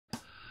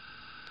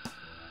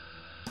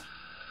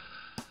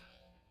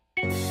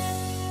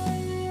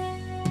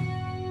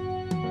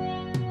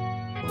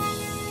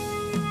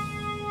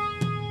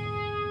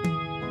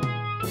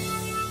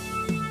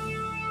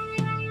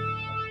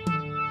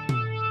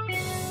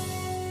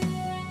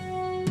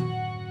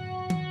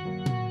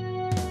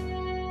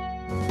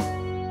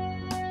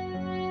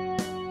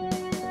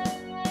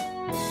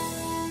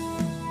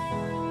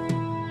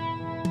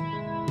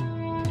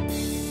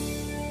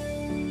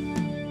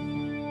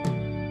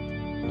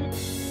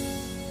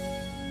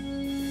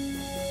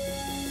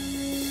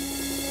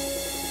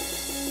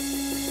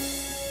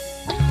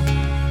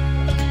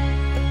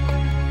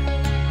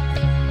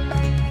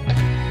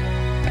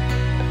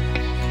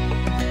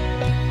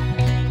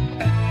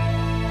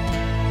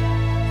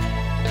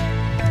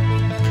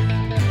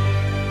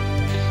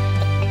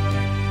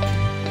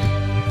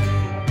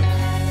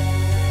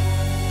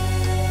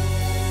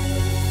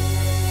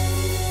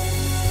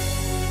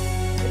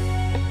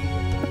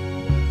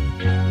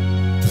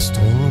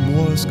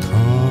Was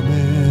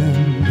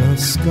coming, the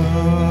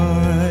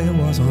sky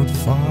was on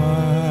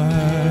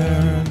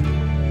fire,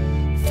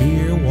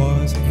 fear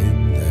was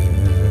in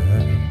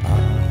their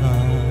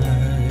eyes.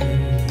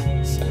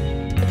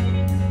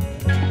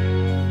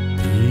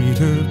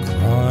 Peter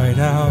cried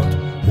out,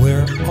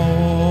 we're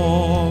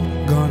all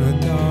gonna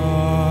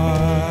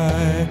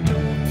die.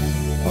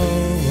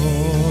 Oh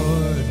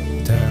Lord,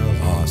 tell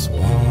us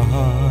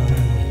why.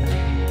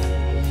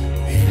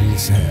 He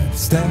said,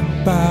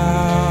 step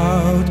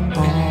out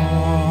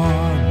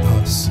on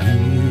the sea.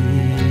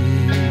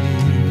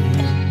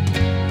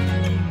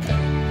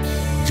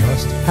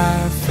 Just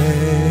have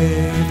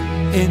faith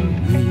in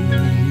me.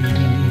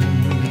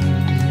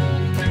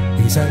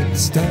 He said,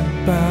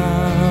 step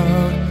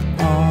out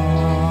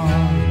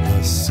on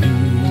the sea.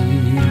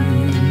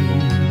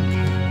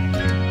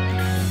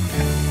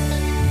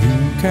 You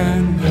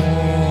can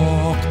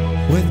walk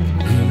with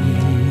me.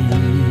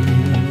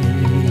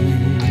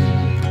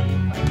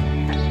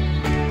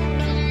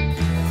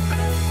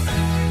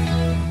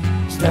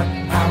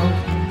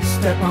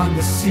 Step on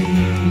the sea.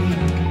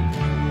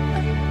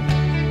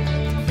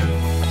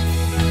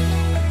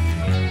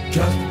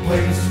 Just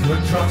place your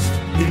trust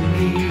in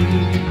me.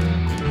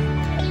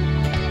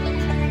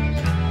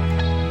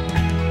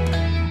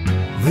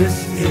 This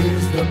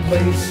is the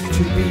place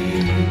to be.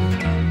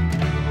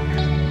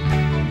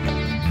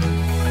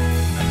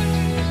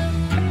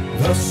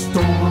 The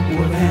storm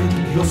will end,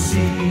 you'll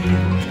see.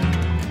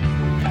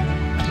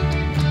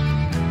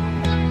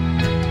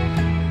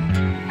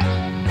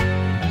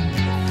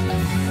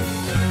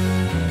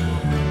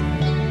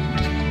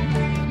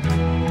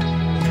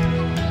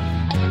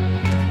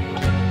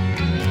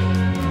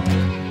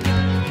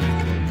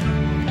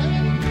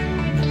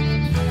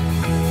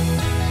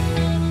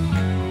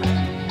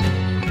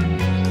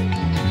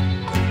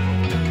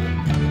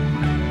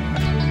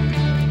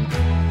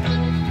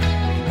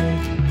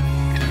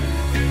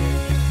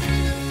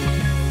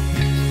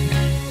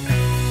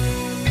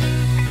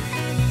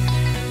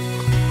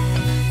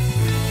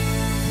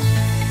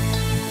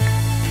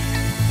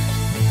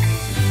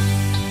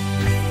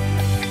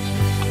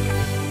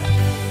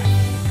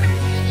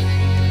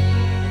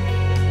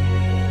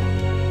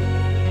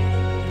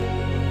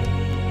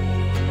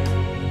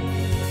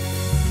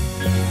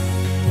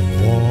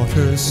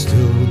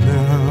 Still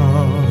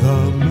now the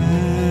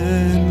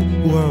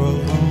men were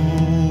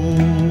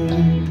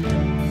alone.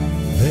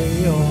 They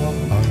all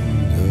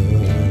understood.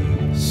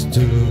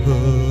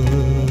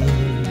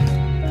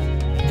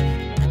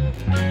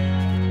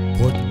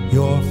 Put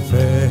your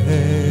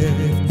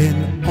faith in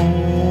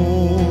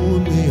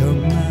only a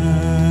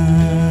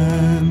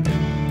man.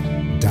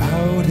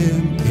 Doubt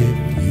him if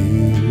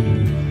you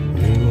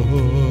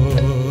would.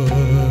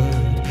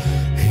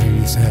 He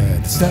said,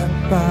 step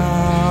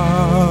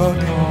out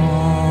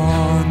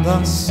on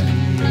the sea.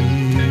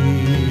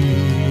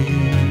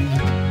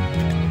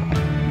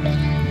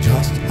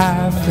 Just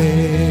have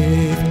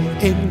faith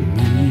in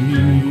me.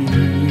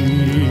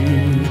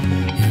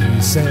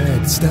 He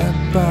said,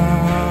 step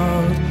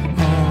out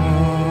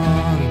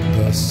on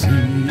the sea.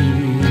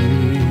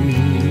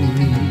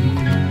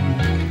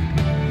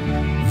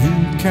 You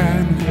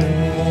can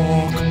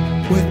walk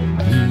with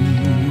me.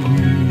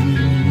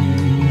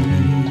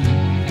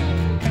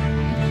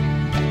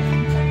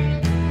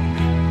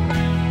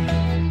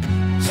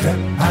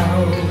 Step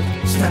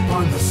out, step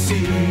on the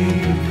sea.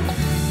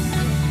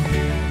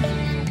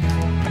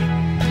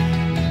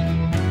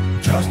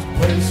 Just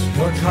place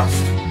your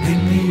trust in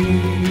me.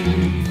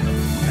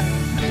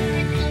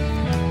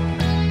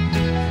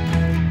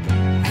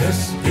 This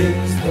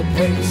is the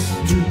place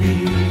to be.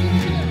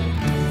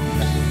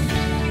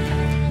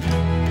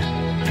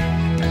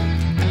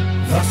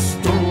 The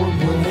storm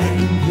will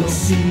end, you'll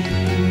see.